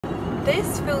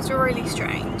This feels really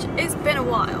strange. It's been a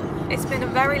while. It's been a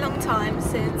very long time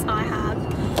since I have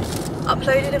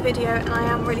uploaded a video and I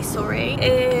am really sorry. It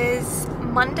is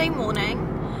Monday morning.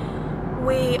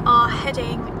 We are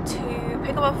heading to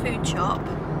pick up our food shop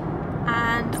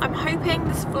and I'm hoping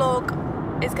this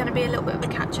vlog is going to be a little bit of a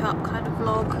catch-up kind of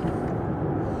vlog.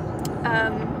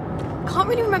 Can't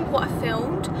really remember what I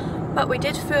filmed, but we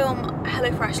did film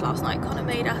HelloFresh last night. Connor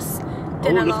made us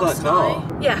dinner last night.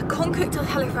 Yeah, Con cooked us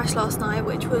HelloFresh last night,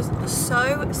 which was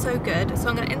so good. So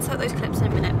I'm going to insert those clips in a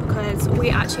minute because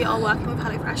we actually are working with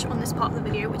HelloFresh on this part of the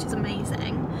video, which is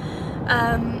amazing.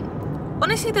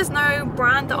 Honestly, there's no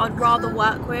brand that I'd rather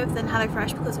work with than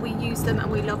HelloFresh because we use them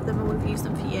and we love them and we've used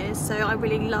them for years. So I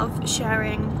really love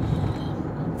sharing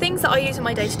things that I use in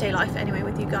my day-to-day life anyway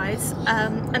with you guys,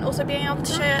 and also being able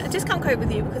to share a discount code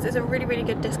with you because it's a really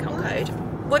good discount code.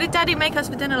 What did Daddy make us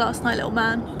for dinner last night, little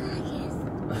man?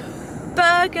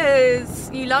 Burgers!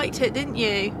 You liked it, didn't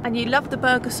you? And you loved the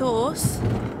burger sauce.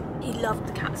 He loved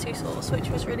the katsu sauce, which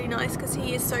was really nice because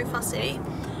he is so fussy.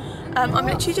 I'm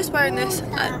literally just wearing this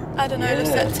I don't know,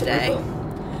 set today.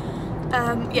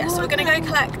 Yeah, so we're gonna go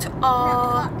collect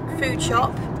our food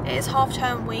shop. It is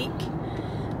half-term week.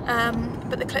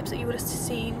 But the clips that you would have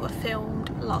seen were filmed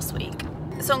last week.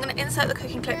 So I'm going to insert the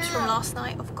cooking clips from last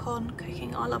night of Con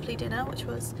cooking our lovely dinner, which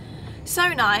was so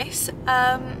nice.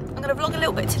 I'm going to vlog a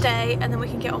little bit today and then we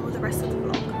can get on with the rest of the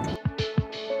vlog.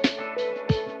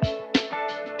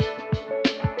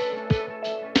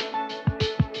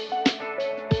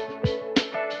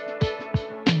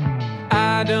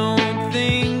 I don't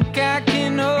think I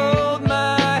can hold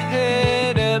my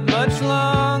head up much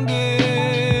longer.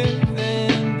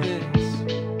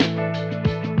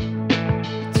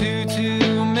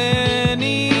 Too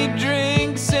many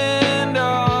drinks and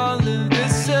all of the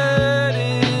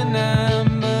sudden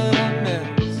I'm a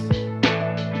mess.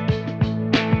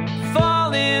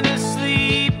 Falling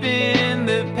asleep in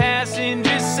the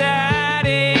passenger side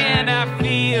and I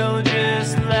feel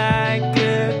just like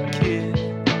a kid.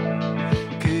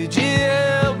 Could you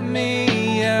help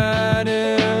me out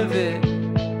of it?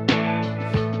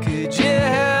 Could you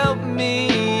help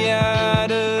me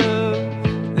out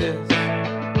of this?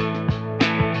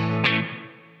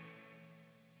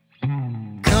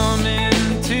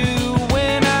 Coming to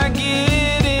when I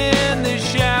get in the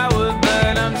shower,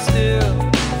 but I'm still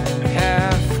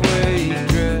halfway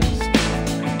dressed.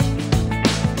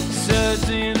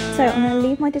 So I'm going to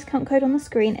leave my discount code on the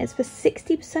screen. It's for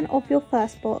 60% off your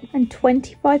first box and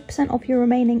 25% off your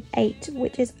remaining 8,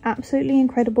 which is absolutely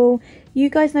incredible. You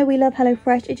guys know we love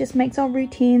HelloFresh. It just makes our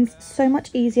routines so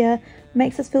much easier,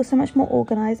 makes us feel so much more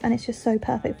organised, and it's just so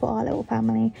perfect for our little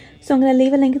family. So I'm going to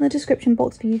leave a link in the description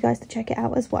box for you guys to check it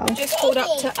out as well. Just pulled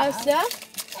up to Asda.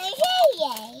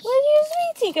 Where did your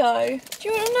sweetie go? Do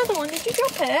you want another one? Did you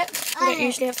drop it? We don't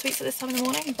usually have sweets at this time in the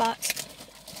morning, but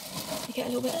you get a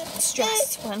little bit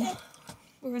stressed when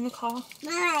we're in the car.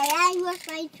 I washed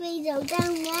my tweezers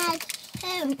down there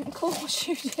too. Of course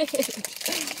you did.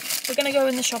 We're going to go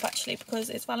in the shop actually because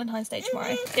it's Valentine's Day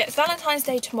tomorrow. Yeah, it's Valentine's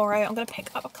Day tomorrow. I'm going to pick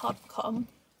up a card for Cotton.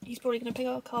 He's probably going to pick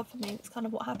up a card for me. It's kind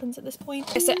of what happens at this point.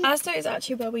 So Asda is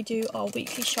actually where we do our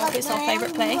weekly shop. It's our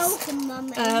favourite place.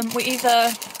 We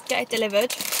either get it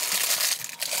delivered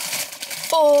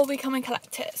or we come and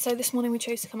collect it. So this morning we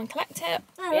chose to come and collect it.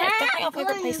 But yeah, it's definitely our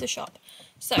favourite place to shop.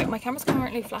 So my camera's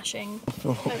currently flashing.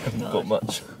 Oh, I haven't got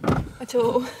much. At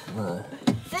all. No.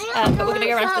 But we're going to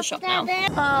go around to the shop now.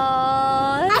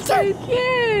 Aww, that's so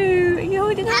cute. Are you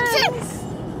holding hands?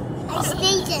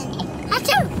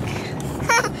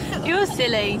 You're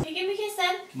silly. Can you give me a kiss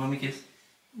then? Mummy kiss.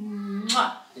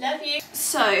 Mwah. Love you.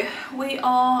 So we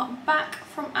are back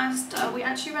from Asda. We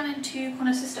actually ran into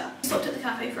Connor's sister. Stopped at the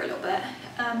cafe for a little bit,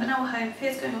 but now we're home.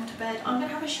 Fia's going off to bed. I'm going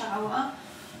to have a shower.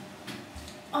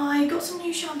 I got some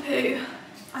new shampoo.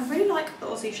 I really like the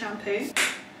Aussie shampoo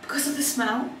because of the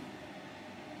smell.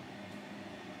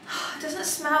 It doesn't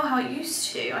smell how it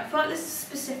used to. I feel like this is a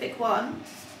specific one.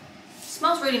 It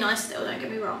smells really nice still, don't get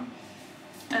me wrong.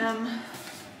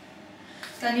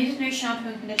 So I need a new shampoo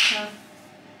and conditioner.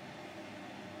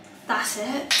 That's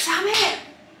it. Damn it!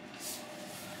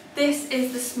 This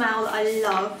is the smell that I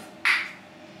love.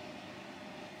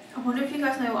 I wonder if you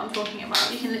guys know what I'm talking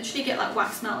about. You can literally get like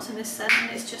wax melts in this scent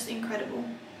and it's just incredible.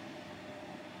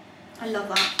 I love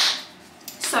that.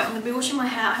 So I'm going to be washing my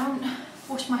hair. I haven't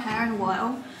washed my hair in a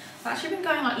while. I've actually been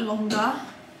going like longer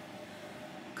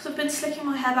because I've been slicking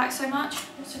my hair back so much.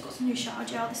 I've also got some new shower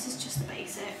gel. This is just the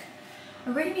basic.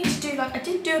 I really need to do like, I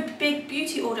did do a big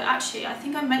beauty order actually. I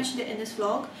think I mentioned it in this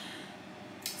vlog.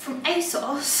 From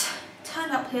ASOS.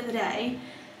 Turned up the other day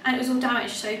and it was all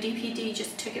damaged, so DPD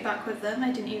just took it back with them.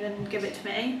 They didn't even give it to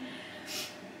me.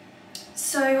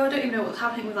 So I don't even know what's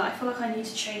happening with that. I feel like I need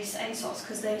to chase ASOS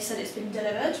because they said it's been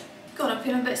delivered. God, I'm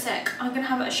feeling a bit sick. I'm gonna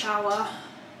have a shower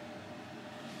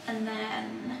and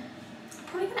then I'm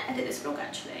probably gonna edit this vlog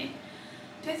actually.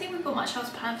 I don't think we've got much else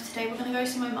planned for today. We're gonna go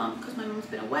see my mum because my mum's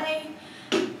been away.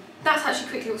 That's actually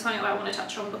quickly something I want to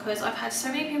touch on because I've had so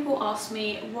many people ask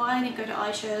me why I didn't go to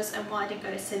Aisha's and why I didn't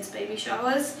go to Sid's baby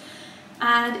showers,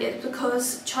 and it's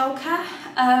because childcare,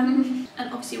 and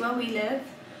obviously where we live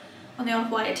on the Isle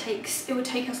of Wight it would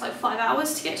take us like 5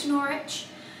 hours to get to Norwich,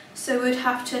 so we'd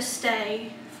have to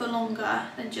stay for longer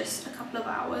than just a couple of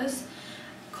hours.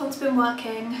 Con's been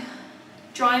working,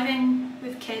 driving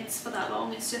with kids for that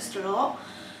long, it's just a lot.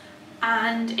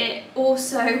 And it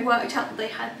also worked out that they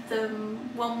had them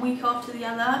 1 week after the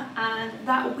other, and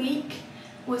that week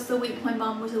was the week my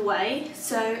mum was away,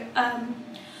 so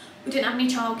we didn't have any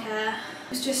childcare. It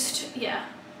was just, yeah,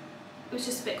 it was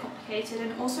just a bit complicated,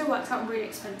 and it also worked out really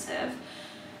expensive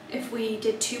if we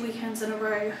did 2 weekends in a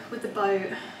row with the boat,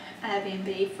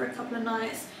 Airbnb for a couple of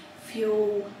nights,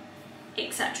 fuel,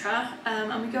 etc.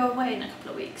 And we go away in a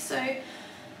couple of weeks, so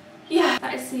yeah,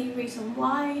 that is the reason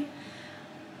why.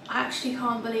 I actually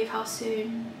can't believe how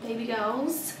soon baby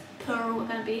girls, plural, are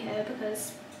going to be here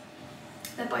because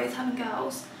they're both having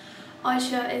girls.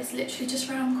 Aisha is literally just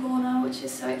around the corner, which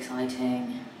is so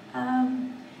exciting,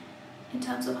 in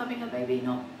terms of having a baby,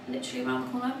 not literally around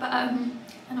the corner, but and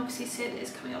obviously Sid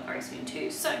is coming up very soon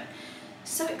too, so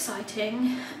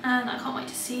exciting, and I can't wait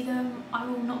to see them. I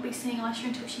will not be seeing Aisha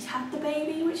until she's had the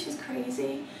baby, which is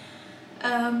crazy,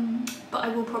 but I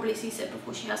will probably see Sid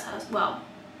before she has hers. Well,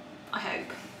 I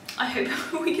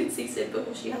hope we can see Sid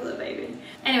before she has her baby.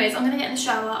 Anyways, I'm gonna get in the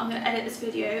shower, I'm gonna edit this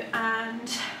video,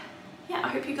 and yeah, I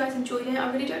hope you guys enjoyed it.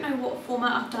 I really don't know what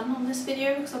format I've done on this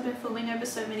video because I've been filming over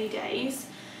so many days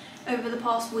over the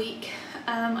past week.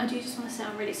 I do just want to say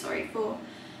I'm really sorry for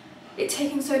it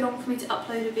taking so long for me to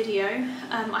upload a video.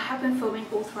 I have been filming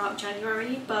all throughout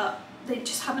January, but they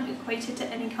just haven't equated to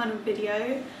any kind of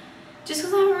video. Just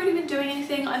because I haven't really been doing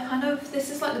anything, this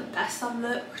is like the best I've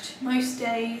looked most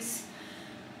days.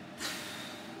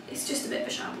 It's just a bit of a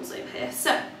shambles over here.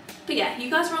 So, but yeah, you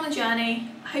guys are on the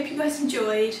journey. I hope you guys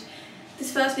enjoyed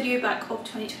this first video back of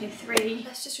 2023.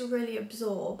 Let's just really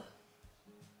absorb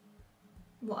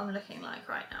what I'm looking like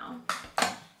right now.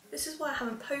 This is why I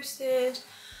haven't posted.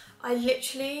 I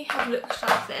literally have looked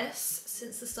like this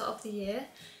since the start of the year.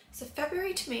 So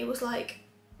February to me was like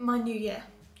my new year.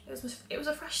 It was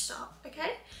a fresh start,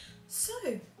 okay? So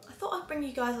I thought I'd bring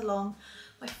you guys along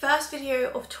my first video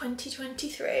of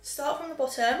 2023. Start from the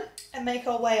bottom and make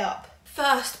our way up.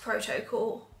 First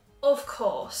protocol, of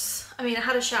course. I mean, I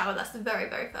had a shower, that's the very,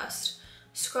 very first.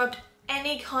 Scrubbed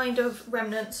any kind of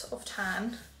remnants of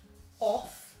tan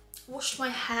off. Washed my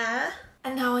hair,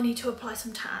 and now I need to apply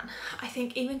some tan. I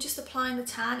think even just applying the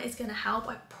tan is gonna help.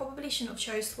 I probably shouldn't have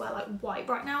chose to wear like white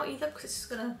right now either because it's just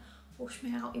gonna wash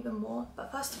me out even more.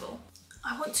 But first of all,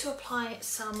 I want to apply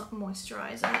some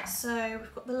moisturiser. So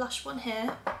we've got the Lush one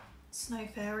here, Snow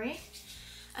Fairy.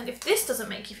 And if this doesn't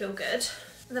make you feel good,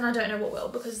 then I don't know what will,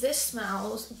 because this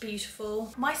smells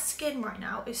beautiful. My skin right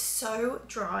now is so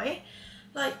dry.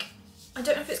 Like, I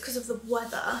don't know if it's because of the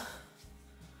weather,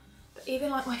 but even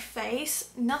like my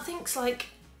face, nothing's like,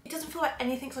 it doesn't feel like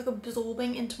anything's like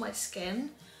absorbing into my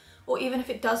skin. Or even if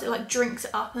it does, it like drinks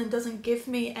it up and doesn't give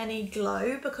me any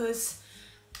glow because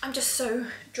I'm just so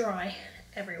dry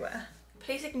everywhere.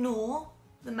 Please ignore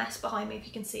the mess behind me if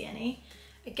you can see any.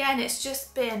 Again, it's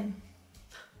just been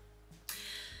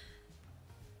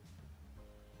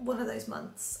one of those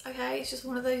months, okay? It's just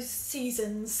one of those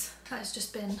seasons that's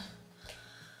just been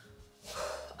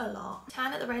a lot.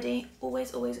 Tan at the ready,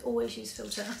 always, always, always use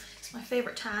filter. It's my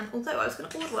favourite tan, although I was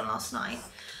gonna order one last night.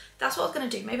 That's what I was gonna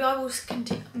do. Maybe I will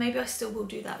continue, maybe I still will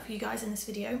do that for you guys in this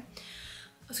video.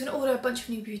 I was gonna order a bunch of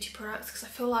new beauty products because I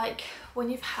feel like when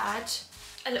you've had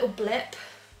a little blip,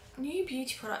 new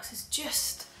beauty products is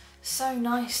just so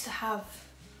nice to have.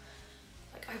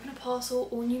 Like, open a parcel,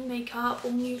 all new makeup,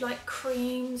 all new like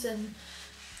creams and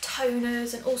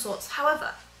toners and all sorts.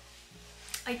 However,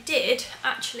 I did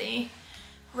actually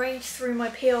raid through my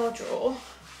PR drawer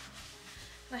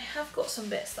and I have got some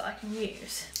bits that I can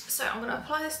use. So I'm gonna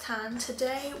apply this tan.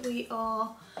 Today we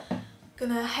are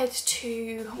gonna head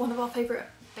to one of our favourite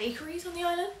bakeries on the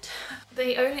island.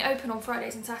 They only open on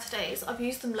Fridays and Saturdays. I've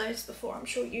used them loads before. I'm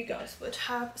sure you guys would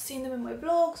have seen them in my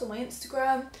vlogs or my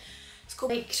Instagram. It's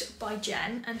called Baked by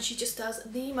Jen and she just does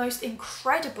the most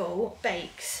incredible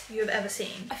bakes you have ever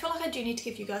seen. I feel like I do need to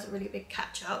give you guys a really big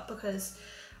catch up because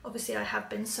Obviously I have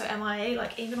been so MIA,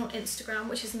 like even on Instagram,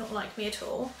 which is not like me at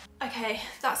all. Okay,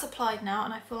 that's applied now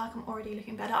and I feel like I'm already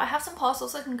looking better. I have some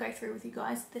parcels I can go through with you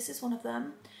guys. This is one of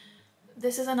them.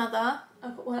 This is another.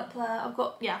 I've got one up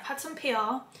there. I've had some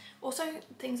PR. Also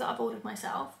things that I've ordered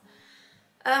myself.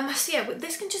 So yeah,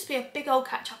 this can just be a big old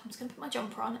catch up. I'm just gonna put my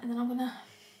jumper on and then I'm gonna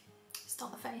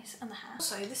start the face and the hair.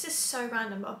 So this is so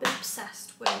random, but I've been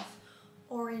obsessed with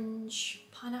orange,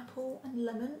 pineapple and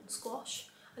lemon squash.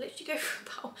 I literally go through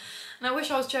about, and I wish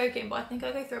I was joking, but I think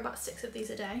I go through about 6 of these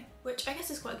a day, which I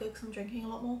guess is quite good because I'm drinking a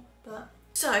lot more. But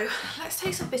so let's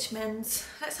take some vitamins.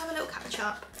 Let's have a little catch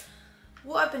up.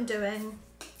 What I've been doing,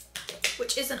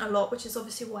 which isn't a lot, which is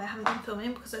obviously why I haven't been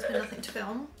filming because there's been nothing to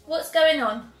film. What's going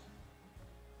on?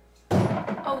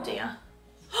 Oh dear.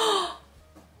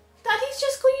 Daddy's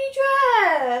just got you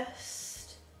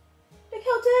dressed. Look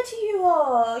how dirty you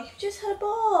are. You've just had a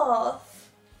bath.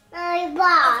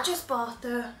 I've just bathed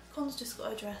her. Con's just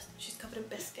got her dressed. She's covered in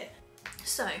biscuit.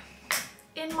 So,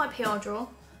 in my PR drawer,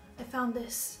 I found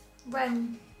this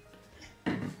Ren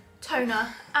toner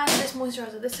and this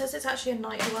moisturiser. This says it's actually a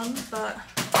night one, but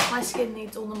my skin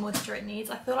needs all the moisture it needs.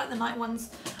 I feel like the night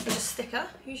ones are just thicker,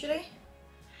 usually.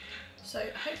 So,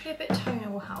 hopefully a bit of toner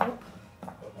will help.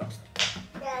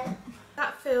 Yeah.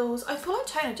 That feels... I feel like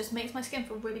toner just makes my skin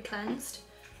feel really cleansed.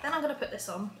 Then I'm going to put this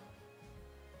on.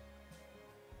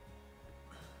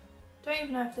 Don't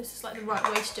even know if this is like the right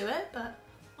way to do it, but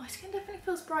my skin definitely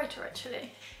feels brighter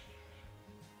actually.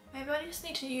 Maybe I just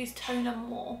need to use toner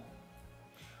more.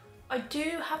 I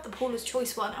do have the Paula's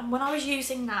Choice one, and when I was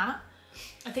using that,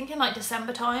 I think in like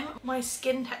December time, my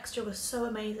skin texture was so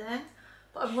amazing,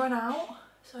 but I've run out,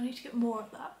 so I need to get more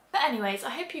of that. But anyways, I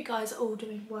hope you guys are all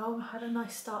doing well. I had a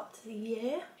nice start to the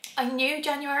year. I knew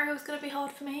January was going to be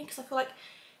hard for me because I feel like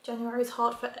January is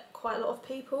hard for quite a lot of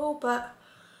people, but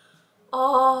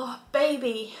our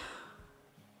baby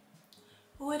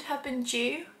would have been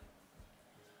due.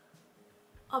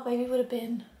 Our baby would have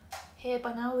been here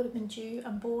by now, would have been due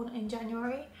and born in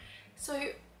January. So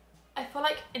I feel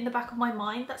like in the back of my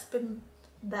mind that's been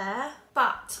there.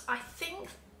 But I think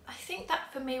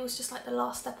that for me was just like the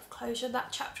last step of closure. That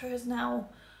chapter is now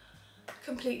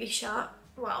completely shut.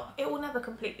 Well, it will never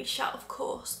completely shut, of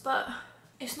course, but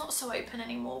it's not so open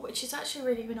anymore, which is actually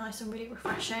really, really nice and really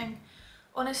refreshing.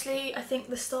 Honestly, I think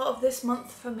the start of this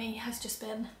month for me has just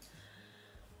been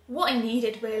what I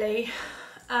needed, really.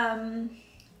 We're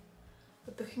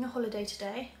booking a holiday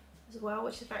today as well,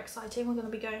 which is very exciting. We're going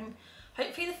to be going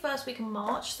hopefully the first week of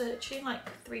March, so literally in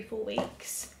like 3-4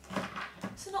 weeks.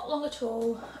 So not long at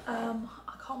all. I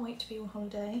can't wait to be on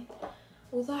holiday.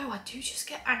 Although I do just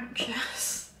get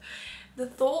anxious. The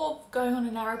thought of going on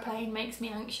an aeroplane makes me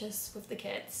anxious with the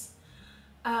kids.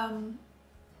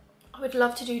 I would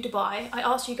love to do Dubai. I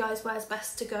asked you guys where's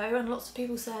best to go and lots of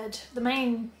people said the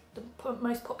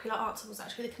most popular answer was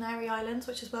actually the Canary Islands,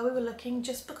 which is where we were looking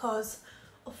just because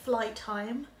of flight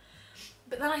time.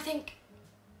 But then I think,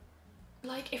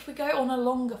 like, if we go on a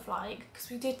longer flight, because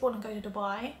we did want to go to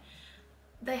Dubai,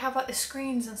 they have like the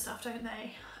screens and stuff, don't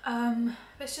they? But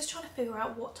it's just trying to figure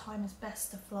out what time is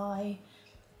best to fly,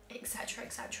 etc,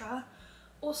 etc.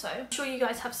 Also, I'm sure you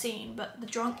guys have seen, but the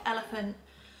Drunk Elephant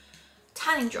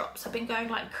tanning drops have been going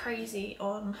like crazy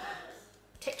on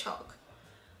TikTok.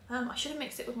 I should have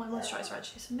mixed it with my moisturiser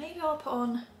actually, so maybe I'll put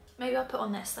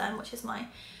on this then, which is my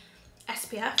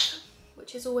SPF,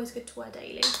 which is always good to wear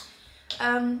daily.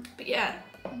 But yeah,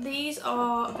 these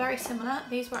are very similar.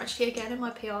 These were actually again in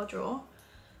my PR drawer.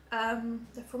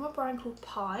 They're from a brand called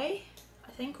Pai,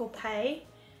 I think, or Pay.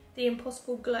 The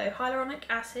Impossible Glow Hyaluronic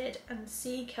Acid and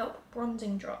Sea Kelp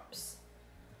Bronzing Drops.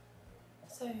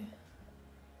 So,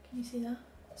 can you see that?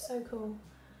 So cool.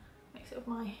 Mix it with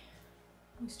my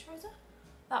moisturiser.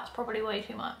 That's probably way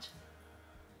too much.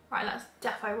 Right, that's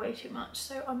defo way too much.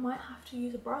 So I might have to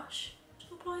use a brush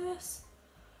to apply this.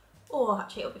 Or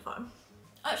actually it'll be fine.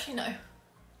 Actually no.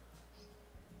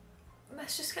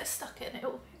 Let's just get stuck in,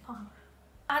 it'll be fine.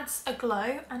 Adds a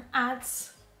glow and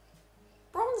adds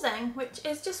bronzing, which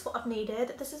is just what I've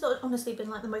needed. This has honestly been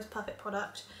like the most perfect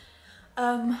product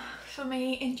for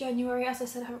me in January. As I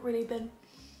said, I haven't really been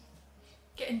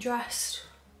getting dressed,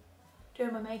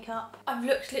 doing my makeup. I've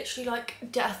looked literally like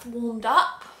death warmed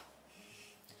up,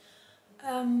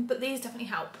 but these definitely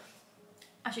help,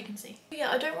 as you can see. But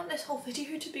yeah, I don't want this whole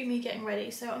video to be me getting ready,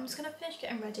 so I'm just gonna finish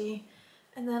getting ready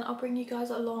and then I'll bring you guys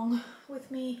along with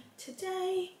me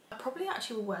today. I probably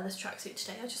actually will wear this tracksuit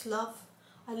today.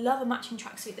 I love a matching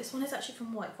tracksuit. This one is actually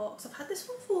from White Fox. I've had this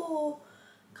one for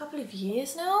a couple of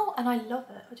years now and I love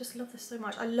it. I just love this so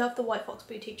much. I love the White Fox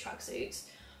boutique tracksuits.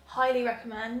 Highly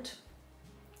recommend.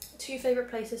 2 favourite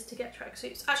places to get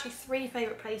tracksuits. Actually 3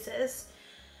 favourite places.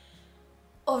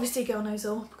 Obviously Girl Knows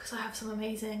All, because I have some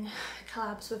amazing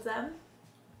collabs with them.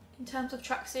 In terms of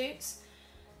tracksuits,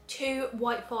 2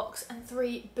 White Fox and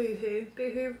 3 Boohoo.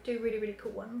 Boohoo do really, really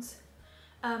cool ones.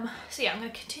 So yeah, I'm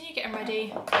going to continue getting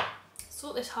ready,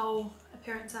 sort this whole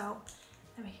appearance out,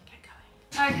 then we can get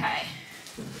going. Okay,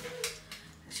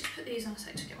 let's just put these on a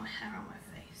sec to get my hair on my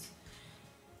face.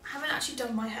 I haven't actually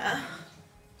done my hair,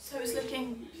 so it's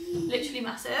looking literally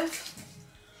massive.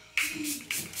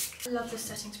 I love this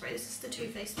setting spray. This is the Too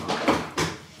Faced one.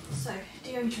 So,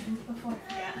 deodorant before I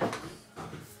forget.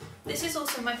 This is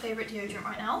also my favourite deodorant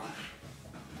right now.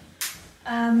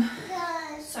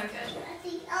 So good.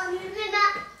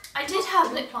 I did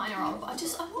have lip liner on, but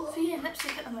I'm not feeling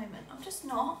lipstick at the moment. I'm just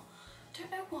not. Don't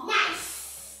know why.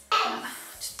 I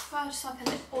just prefer just like a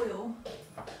lip oil.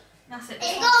 And that's it.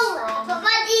 This one's from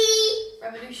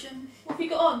Revolution. What have you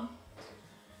got on?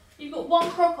 You've got one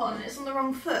croc on and it's on the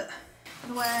wrong foot.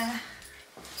 I'm gonna wear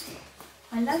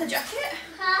my leather jacket.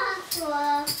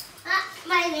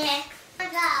 My neck.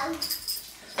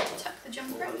 Tuck the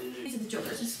jumper in. These are the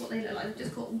joggers, this is what they look like. They've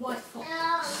just got White Fox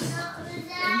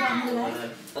down the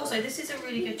leg. Also, this is a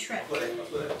really good trick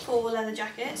for leather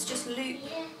jackets. Just loop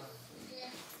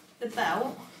the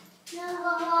belt, I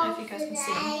don't know if you guys can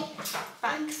see,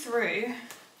 back through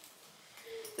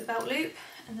the belt loop,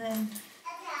 and then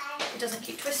it doesn't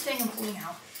keep twisting and falling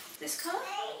out. This colour,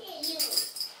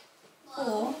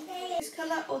 or this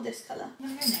colour, or this colour. I'm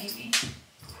going to go navy.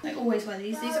 I always wear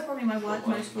these. These are probably my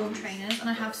most worn trainers, and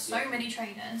I have so many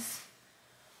trainers,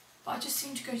 but I just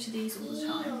seem to go to these all the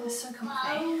time. They're so comfy.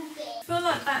 I feel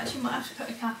like I actually might have to put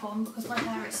a cap on because my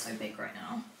hair is so big right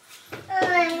now.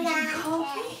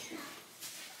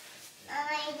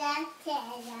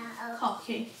 Khaki?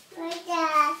 Khaki.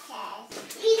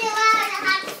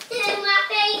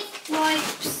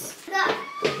 Wipes.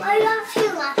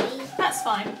 That's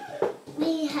fine.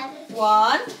 We have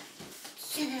 1,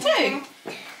 2.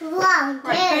 one.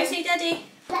 Right, go see Daddy.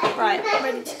 Right, I'm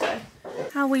ready to go.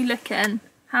 How are we looking?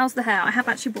 How's the hair? I have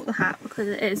actually bought the hat because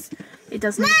it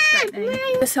does need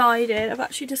straightening. I've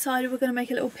actually decided we're going to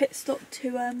make a little pit stop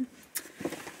to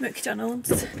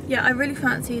McDonald's. Yeah, I really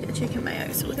fancied a chicken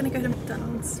mayo, so we're going to go to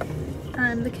McDonald's.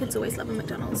 And the kids always love a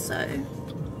McDonald's, so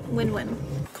win-win.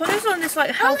 Connor's on this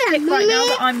like health kick right now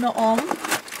that I'm not on.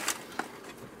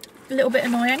 A little bit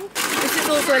annoying. This is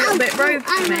also a little bit rogue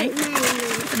to me,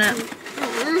 isn't it?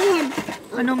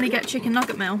 I normally get chicken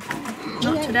nugget meal.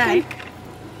 Not today.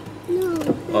 No.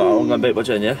 Oh, I'm going to beat my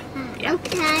Jen, yeah? Yeah.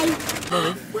 Okay.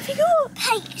 What have you got?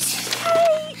 Cakes.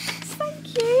 Cakes!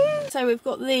 Thank you! So we've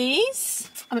got these.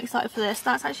 I'm excited for this.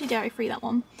 That's actually dairy free, that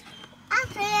one.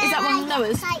 Is that one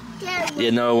Noah's?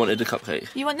 Yeah, no, I wanted a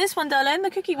cupcake. You want this one, darling?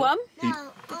 The cookie one?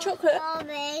 No. The chocolate?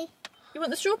 Sorry. You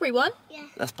want the strawberry one? Yeah.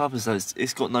 That's Papa's though.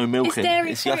 It's got no milk It's in.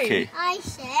 dairy It's free. yucky. I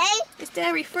say. It's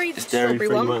dairy free, the It's dairy strawberry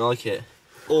free, one. you won't like it.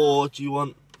 Or do you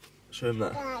want... Show him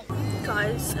that.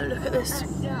 Guys, look at this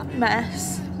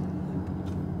mess.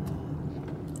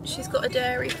 She's got a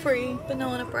dairy free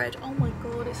banana bread. Oh my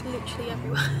god, it's literally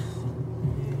everywhere.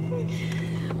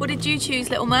 What did you choose,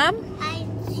 little man? I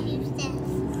choose this.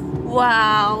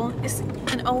 Wow, it's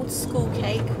an old school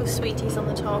cake with sweeties on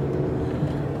the top.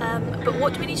 But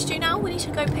what do we need to do now? We need to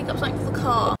go pick up something for the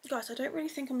car. Guys, I don't really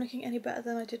think I'm looking any better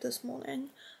than I did this morning.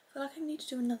 I feel like I need to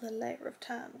do another layer of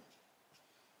tan.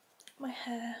 My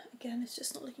hair, again, is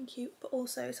just not looking cute, but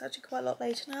also it's actually quite a lot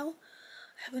later now.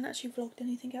 I haven't actually vlogged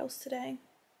anything else today.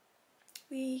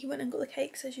 We went and got the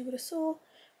cakes, as you would have saw.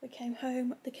 We came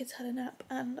home, the kids had a nap,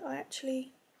 and I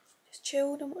actually just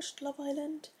chilled and watched Love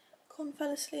Island. Con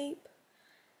fell asleep,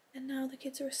 and now the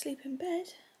kids are asleep in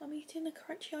bed. I'm eating a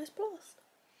crunchy ice blast.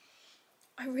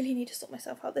 I really need to sort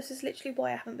myself out. This is literally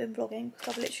why I haven't been vlogging, because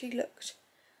I've literally looked.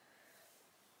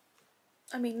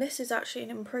 I mean, this is actually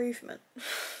an improvement.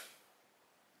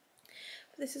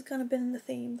 But this has kind of been the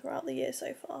theme throughout the year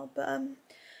so far. But I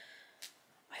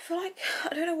feel like,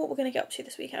 I don't know what we're going to get up to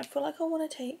this weekend. I feel like I want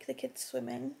to take the kids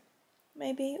swimming,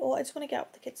 maybe. Or I just want to get out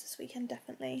with the kids this weekend,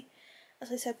 definitely.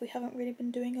 As I said, we haven't really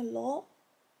been doing a lot.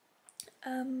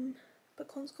 But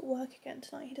Con's got work again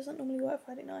tonight. He doesn't normally work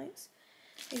Friday nights.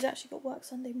 He's actually got work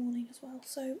Sunday morning as well.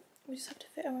 So we just have to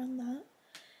fit around that.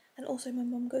 And also my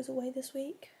mum goes away this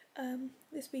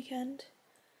weekend.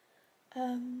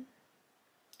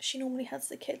 She normally has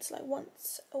the kids like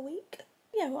once a week.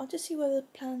 Yeah, well, I'll just see where the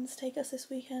plans take us this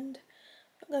weekend.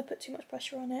 I'm not going to put too much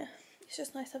pressure on it. It's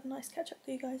just nice to have a nice catch up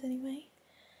with you guys anyway.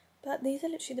 But these are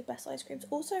literally the best ice creams.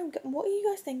 Also, what are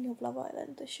you guys thinking of Love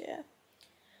Island this year?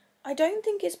 I don't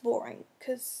think it's boring,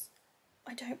 because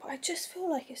I don't, but I just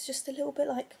feel like it's just a little bit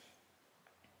like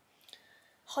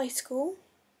high school.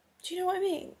 Do you know what I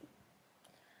mean?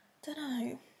 Don't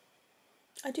know.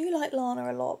 I do like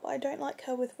Lana a lot, but I don't like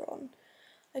her with Ron.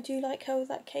 I do like her with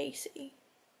that Casey.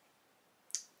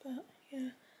 But yeah,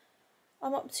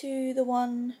 I'm up to the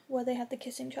one where they had the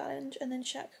kissing challenge and then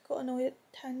Shaq got annoyed at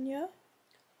Tanya,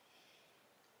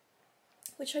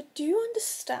 which I do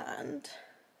understand,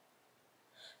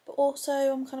 but also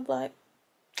I'm kind of like,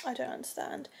 I don't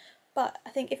understand. But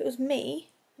I think if it was me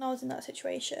and I was in that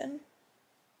situation,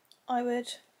 I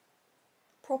would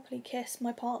properly kiss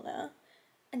my partner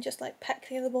and just like peck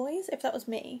the other boys if that was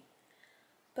me.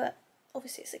 But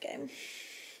obviously it's a game.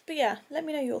 But yeah, let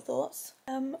me know your thoughts.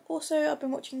 Also, I've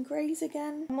been watching Grey's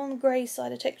again. I'm on Grey's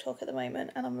side of TikTok at the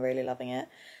moment and I'm really loving it.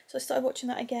 So I started watching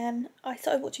that again. I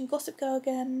started watching Gossip Girl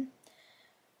again.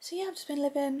 So yeah, I've just been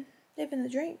living the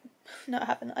dream. No, I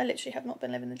haven't. I literally have not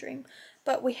been living the dream.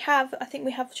 But I think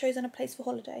we have chosen a place for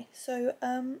holiday. So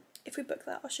if we book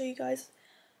that, I'll show you guys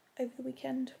over the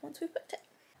weekend once we've booked it.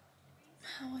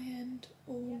 How I end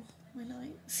all my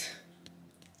nights.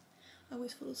 I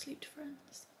always fall asleep to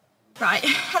Friends. Right,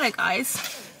 hello guys.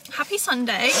 Happy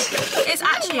Sunday. It's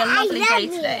actually a lovely day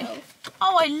today.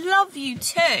 Oh, I love you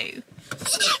too.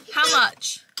 How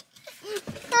much?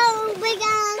 Oh,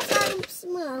 bigger and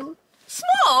small.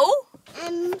 Small?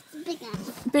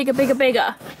 Bigger.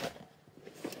 Bigger.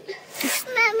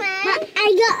 Mama, I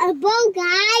got a bow,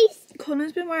 guys.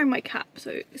 Connor's been wearing my cap,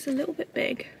 so it's a little bit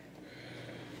big.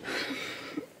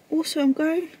 Also, I'm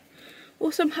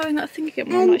having that thing again.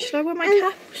 Mum, like, should I wear my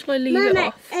cap or should I leave it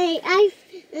off? I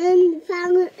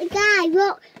found a guy.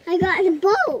 Look, I got the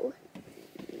bow.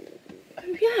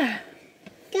 Oh yeah.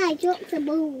 Guy dropped the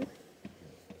bow.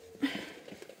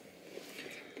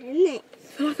 Isn't it? I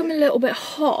feel like I'm a little bit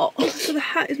hot, so the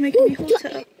hat is making me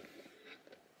hotter.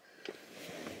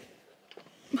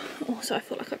 Also, I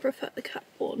feel like I prefer the cap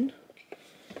on.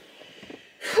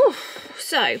 Whew.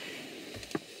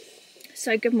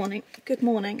 So good morning.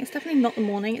 It's definitely not the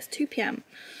morning, it's 2 PM.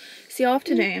 It's the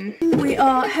afternoon. We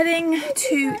are heading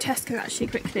to Tesco actually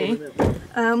quickly.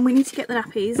 We need to get the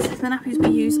nappies. The nappies we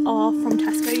use are from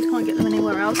Tesco, you can't get them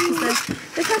anywhere else because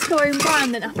the Tesco own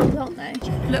brand, the nappies, aren't they?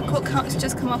 Look what's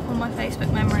just come up on my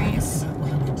Facebook memories.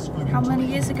 How many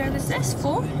years ago was this?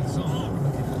 4?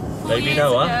 4 Baby years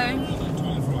Noah.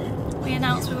 ago, we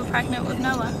announced we were pregnant with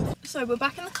Noah. So we're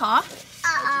back in the car.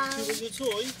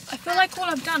 I feel like all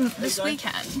I've done this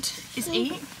weekend is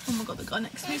eat. Oh my god, the guy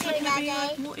next to me is looking at me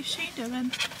like, what is she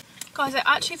doing? Guys, I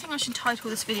actually think I should title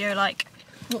this video like,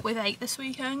 what we've ate this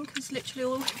weekend, because literally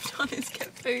all we've done is get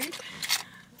food.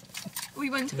 We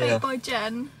went to Baked by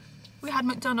Jen. We had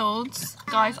McDonald's.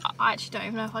 Guys, I actually don't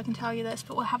even know if I can tell you this,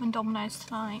 but we're having Domino's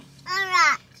tonight.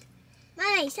 Alright.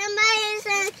 Mommy, somebody's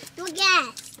your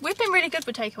guess. We've been really good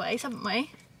with takeaways, haven't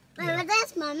we? What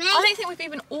this, Mommy? I don't think we've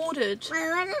even ordered,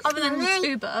 other than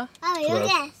Uber. Oh, your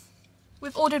guess.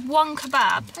 We've ordered 1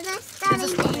 kebab. What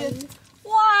is Daddy?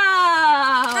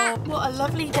 Wow! What a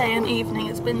lovely day and evening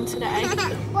it's been today.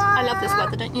 I love this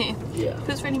weather, don't you? Yeah. It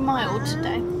feels really mild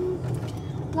today.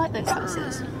 I like those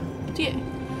houses. Do you?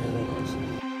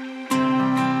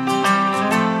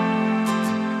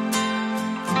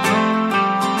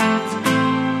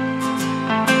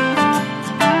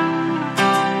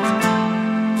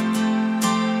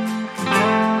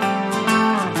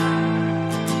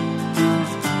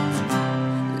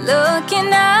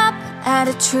 Looking up at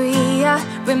a tree, I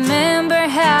remember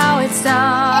how it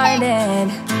started.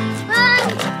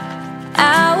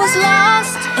 I was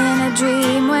lost in a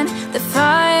dream when the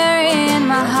fire in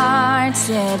my heart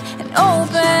said an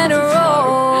open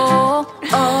rose.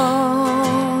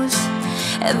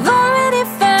 I've already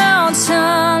found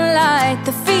sunlight,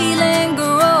 the feeling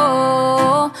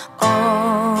grows,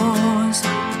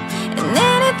 and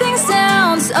anything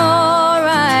sounds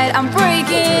alright. I'm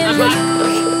breaking loose.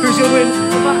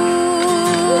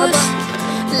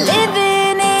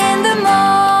 Living in the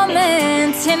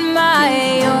moment in my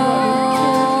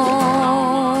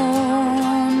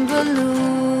own balloon.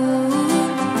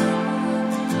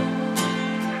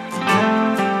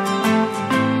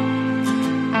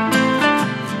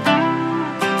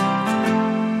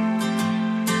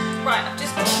 Right, I've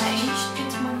just got changed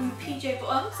into my new PJ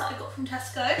bottoms that I got from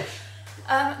Tesco.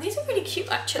 These are really cute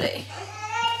actually.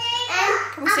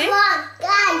 Can we see?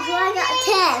 Guys, I got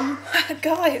 10.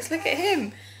 Guys, look at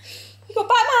him. You got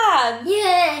Batman!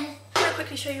 Yeah. I'm going to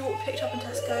quickly show you what we picked up in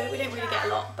Tesco. We didn't really get a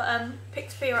lot, but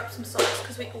picked Fia up some socks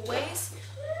because we always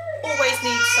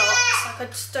need socks. Like, I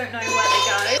just don't know where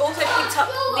they go. Also picked up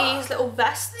these little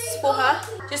vests for her,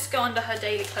 just to go under her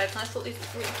daily clothes. And I thought these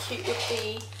were really cute with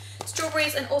the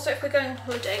strawberries. And also if we're going on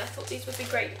holiday, I thought these would be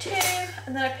great too.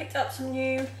 And then I picked up some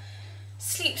new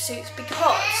sleep suits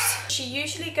because she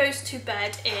usually goes to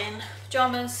bed in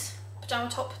pyjamas, pajama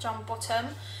top, pajama bottom.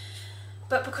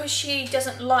 But because she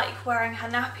doesn't like wearing her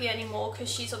nappy anymore, because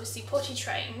she's obviously potty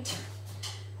trained,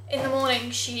 in the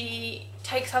morning she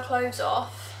takes her clothes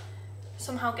off,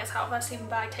 somehow gets out of her sleeping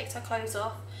bag, takes her clothes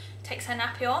off, takes her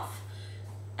nappy off,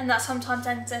 and that sometimes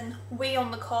ends in wee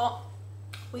on the cot.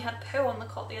 We had poo on the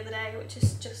cot the other day, which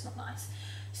is just not nice.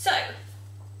 So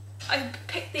I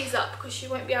picked these up because she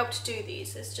won't be able to do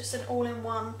these. It's just an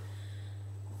all-in-one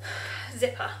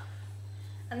zipper.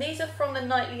 And these are from the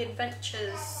Nightly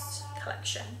Adventures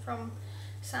collection from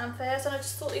Sam Fairs, and I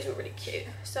just thought these were really cute.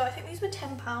 So I think these were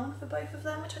 £10 for both of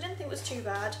them, which I didn't think was too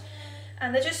bad.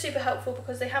 And they're just super helpful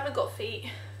because they haven't got feet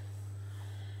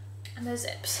and they're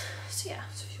zips. So yeah,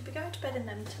 so she'll be going to bed in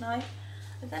them tonight.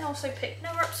 And then also picked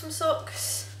Noah up some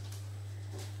socks.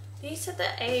 These said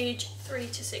they're age 3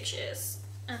 to 6 years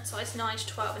and size 9 to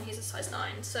 12, and he's a size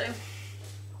 9. So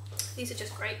these are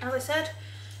just great. As I said,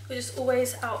 we're just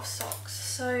always out of socks.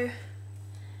 So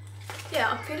yeah,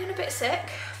 I'm feeling a bit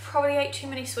sick. Probably ate too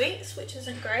many sweets, which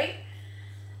isn't great.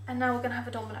 And now we're gonna have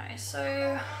a Domino's.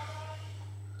 So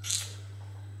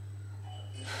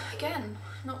again,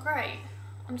 not great.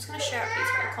 I'm just gonna share a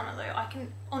piece with Connor though. I can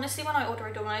honestly, when I order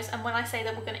a Domino's and when I say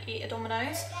that we're gonna eat a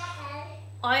Domino's,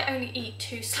 I only eat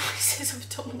 2 slices of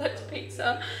Domino's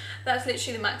pizza. That's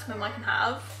literally the maximum I can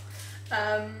have.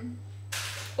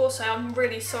 Also, I'm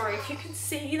really sorry if you can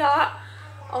see that.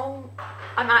 Oh,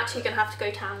 I'm actually gonna have to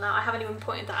go tan now. I haven't even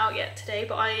pointed that out yet today,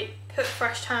 but I put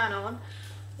fresh tan on,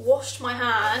 washed my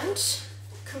hand,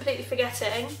 completely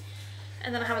forgetting,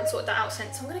 and then I haven't sorted that out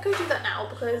since. So I'm gonna go do that now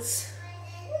because,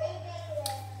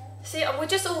 see, we're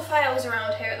just all fails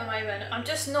around here at the moment. I'm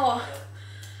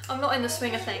not in the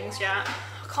swing of things yet.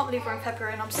 I can't believe we're in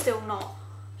February and I'm still not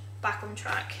back on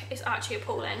track. It's actually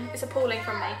appalling. It's appalling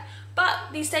from me.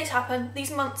 But these days happen,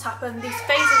 these months happen, these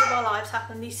phases of our lives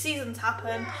happen, these seasons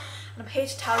happen, and I'm here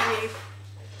to tell you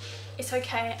it's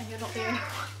okay and you're not the only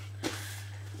one.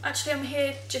 Actually, I'm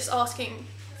here just asking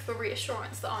for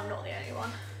reassurance that I'm not the only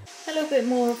one. A little bit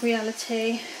more of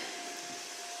reality.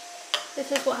 This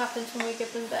is what happens when we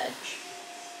give them veg.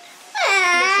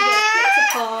 Literally get split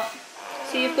apart.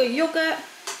 So you've got yoghurt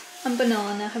and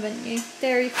banana, haven't you?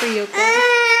 Dairy-free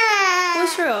yoghurt.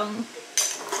 What's wrong?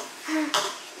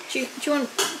 Do you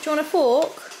want a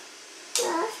fork?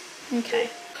 Okay.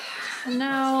 And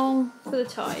now for the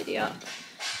tidy up.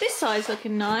 This side's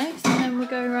looking nice, and then we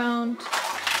go around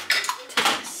to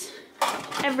this.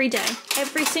 Every day,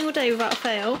 every single day without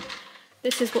fail,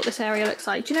 this is what this area looks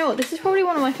like. Do you know what? This is probably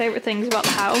one of my favourite things about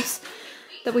the house,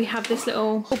 that we have this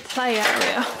little play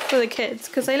area for the kids,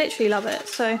 because they literally love it.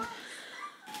 So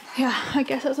yeah, I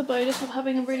guess that's a bonus of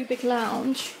having a really big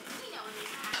lounge.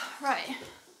 Right.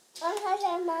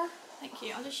 Thank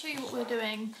you. I'll just show you what we're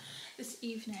doing this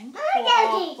evening.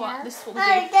 This is what we do.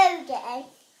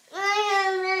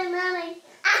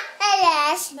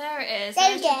 There it is.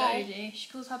 There's your Dodie. She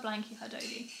calls her Blanky her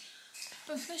Dodie.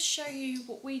 I'm just going to show you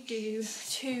what we do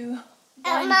to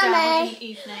wind down in the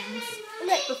evenings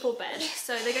before bed.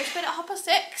 So they go to bed at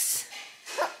 6:30.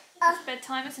 It's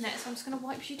bedtime, isn't it? So I'm just going to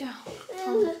wipe you down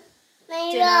from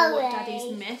dinner, what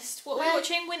Daddy's missed. What are we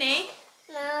watching, Winnie?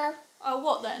 No. Oh,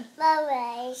 what then?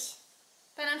 Movies.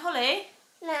 Ben and Holly?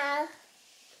 No.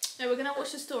 No, we're going to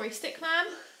watch the story. Stickman?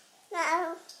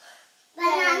 No. Ben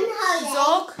and Holly.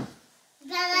 Zog?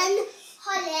 Ben and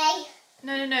Holly.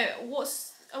 No.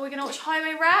 Are we going to watch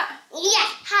Highway Rat? Yeah,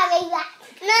 Harry Rat.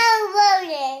 No,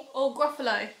 Rolly. Or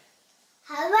Gruffalo?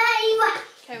 Harry Rat.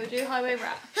 Okay, we'll do Highway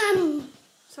Rat.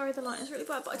 Sorry, the light is really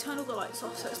bad, but I turned all the lights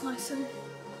off so it's nice and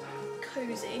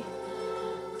cosy.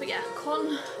 But yeah,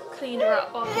 Con cleaned her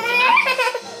up after dinner.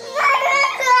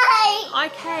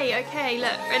 Okay,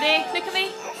 look, ready? Look at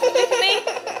me.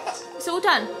 It's all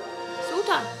done. It's all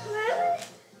done.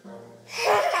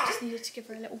 Just needed to give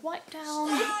her a little wipe down.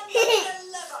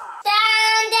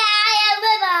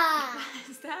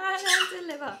 Stand and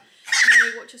deliver. And then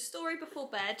we watch a story before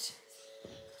bed.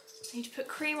 I need to put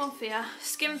cream on Fia.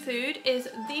 Skim food is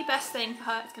the best thing for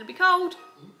her. It's going to be cold.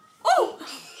 Oh!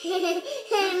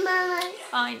 Mama.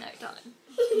 I know, darling.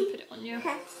 You put it on you.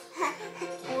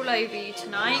 All over you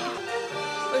tonight.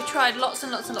 We've tried lots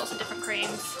and lots and lots of different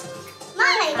creams.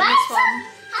 Mommy, And this one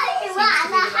Harry seems Rat to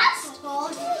be the best.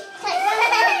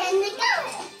 in the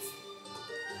gullet.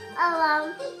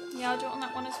 Oh, Yeah, I'll do it on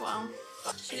that one as well.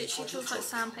 She literally feels like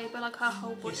sandpaper, like her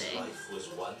whole body.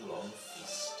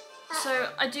 So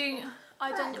I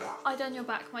done your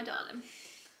back, my darling.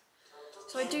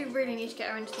 So I do really need to get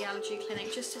her into the allergy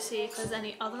clinic just to see if there's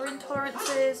any other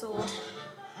intolerances or...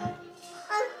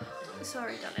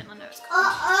 Sorry, darling, I know it's cold.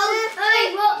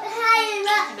 Harry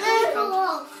Rat.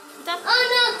 Done? Oh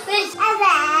no, fish.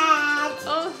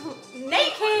 Oh,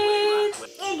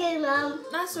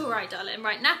 Right, darling.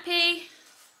 Right, nappy.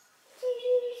 Do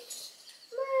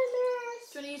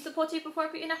you want to use the potty before I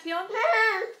put your nappy on?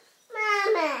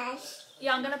 Mama.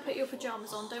 Yeah, I'm going to put your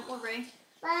pyjamas on, don't worry.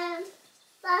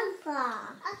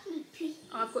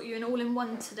 I've got you an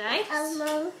all-in-one today.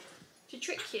 To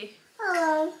trick you.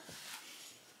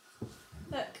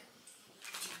 Look.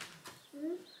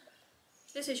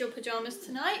 This is your pyjamas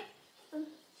tonight.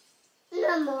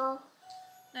 No more.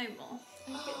 No more.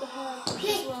 And get the hair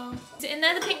as well. Is it in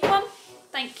there, the pink one?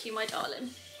 Thank you, my darling.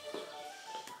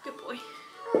 Good boy.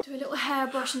 Do a little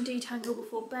hairbrush and detangle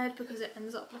before bed because it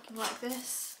ends up looking like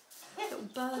this. Little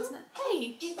birds in it.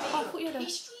 Hey! I thought you had a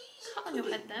cut on your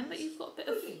head then, but you've got a bit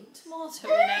of tomato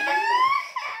in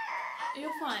it.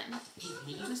 You're fine.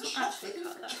 It's not actually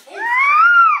cut though.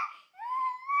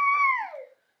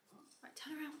 Right,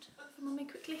 turn around for mummy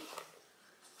quickly.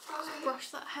 Just brush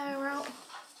that hair out.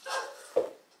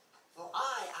 For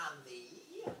I am the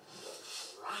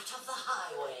rat of the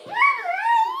highway.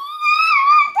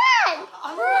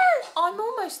 I'm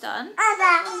almost done.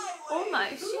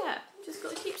 Almost, yeah. Just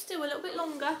got to keep still a little bit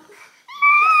longer.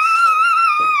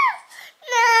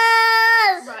 No.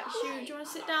 Right, Shu, do you want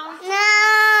to sit down?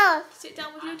 No. Sit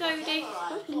down with your Dodie.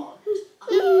 Mommy.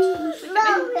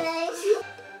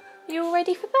 You all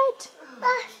ready for bed?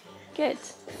 Good.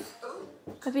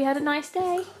 Have you had a nice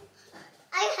day?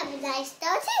 I have a nice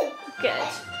day too. Good.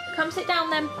 Come sit down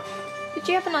then. Did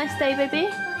you have a nice day, baby?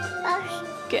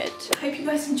 Good. Hope you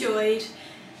guys enjoyed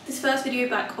this first video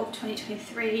back of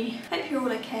 2023. Hope you're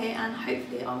all okay and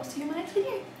hopefully I will see you in my next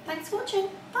video. Thanks for watching.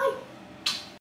 Bye.